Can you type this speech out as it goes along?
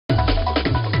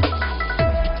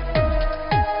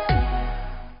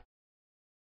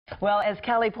Well, as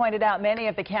Kelly pointed out, many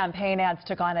of the campaign ads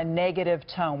took on a negative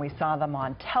tone. We saw them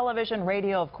on television,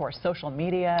 radio, of course, social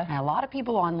media. A lot of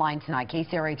people online tonight.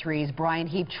 KCRA 3's Brian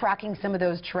Heap tracking some of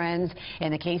those trends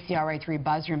in the KCRA 3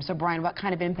 buzz room. So, Brian, what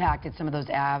kind of impact did some of those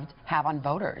ads have on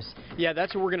voters? Yeah,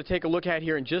 that's what we're going to take a look at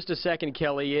here in just a second,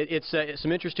 Kelly. It's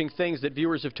some interesting things that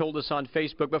viewers have told us on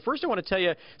Facebook. But first, I want to tell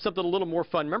you something a little more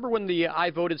fun. Remember when the I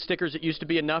voted stickers, it used to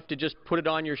be enough to just put it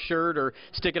on your shirt or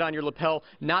stick it on your lapel?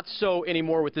 Not so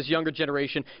anymore with this younger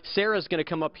generation. Sarah's going to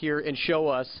come up here and show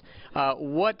us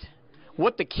what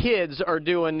the kids are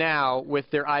doing now with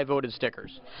their I voted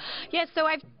stickers. Yes, so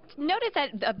I've noticed that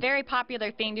a very popular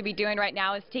thing to be doing right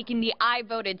now is taking the I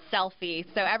voted selfie.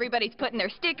 So everybody's putting their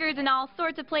stickers in all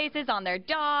sorts of places, on their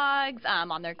dogs,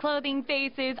 on their clothing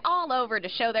faces, all over to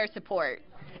show their support.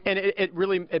 And it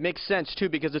really makes sense, too,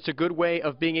 because it's a good way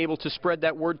of being able to spread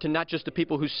that word to not just the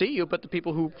people who see you, but the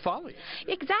people who follow you.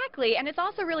 Exactly. And it's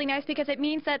also really nice because it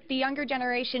means that the younger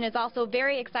generation is also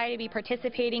very excited to be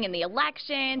participating in the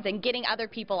elections and getting other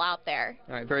people out there.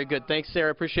 All right, very good. Thanks, Sarah.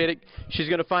 Appreciate it. She's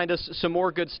going to find us some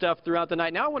more good stuff throughout the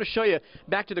night. Now I want to show you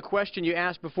back to the question you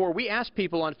asked before. We asked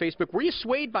people on Facebook, were you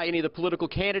swayed by any of the political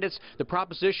candidates, the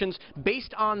propositions,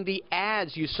 based on the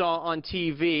ads you saw on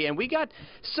TV? And we got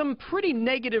some pretty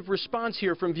negative response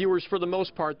here from viewers for the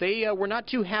most part. They were not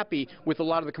too happy with a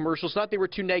lot of the commercials, thought they were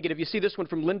too negative. You see this one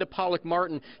from Linda Pollock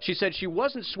Martin. She said she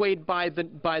wasn't swayed by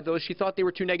those. She thought they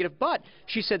were too negative, but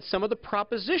she said some of the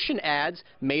proposition ads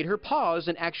made her pause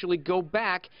and actually go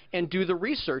back and do the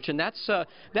research. And that's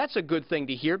a good thing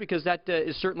to hear, because that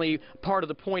is certainly part of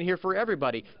the point here for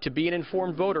everybody, to be an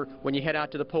informed voter when you head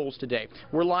out to the polls today.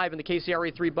 We're live in the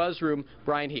KCRA 3 Buzz Room.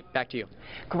 Brian Heap, back to you.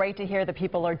 Great to hear that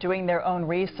people are doing their own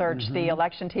research. The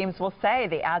election teams will say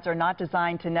the ads are not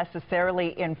designed to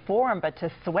necessarily inform, but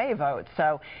to sway votes.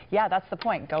 So, yeah, that's the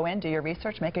point. Go in, do your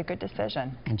research, make a good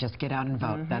decision. And just get out and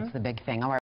vote. That's the big thing. All right.